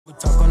We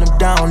talk on him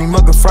down, he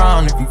mug a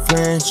frown if he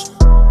flinch.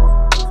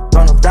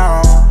 Run him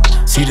down.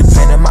 See the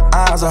pain in my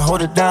eyes, I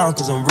hold it down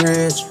cause I'm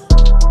rich.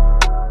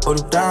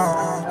 Hold it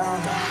down.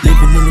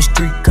 Living in the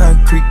street,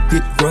 concrete,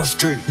 get rough.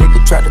 Street.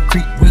 Nigga try to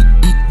creep, we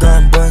eat,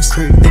 gun bust.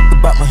 Think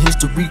about my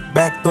history,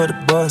 back of the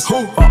bus.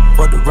 Fought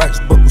for the rights,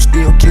 but we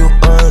still kill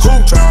us.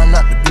 Trying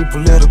not to be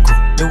political,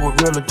 it was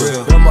real or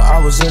real. Remember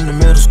I was in the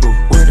middle school,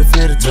 with a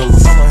fitted too.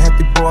 I'm a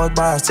happy boy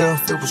by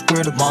herself, it was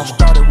critical. Mama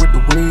started with the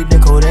weed, then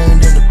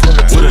codeine, then the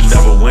pillow. Would've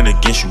never went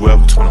against you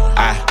ever.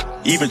 I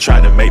even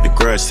tried to make the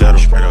grudge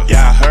settle.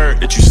 Yeah, I heard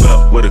that you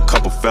slept with a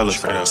couple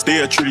fellas.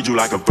 Still treated you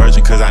like a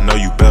virgin cause I know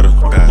you better.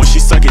 When she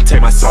suck it,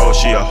 take my soul,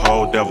 she a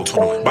whole devil.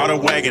 Bought a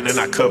wagon and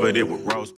I covered it with rose.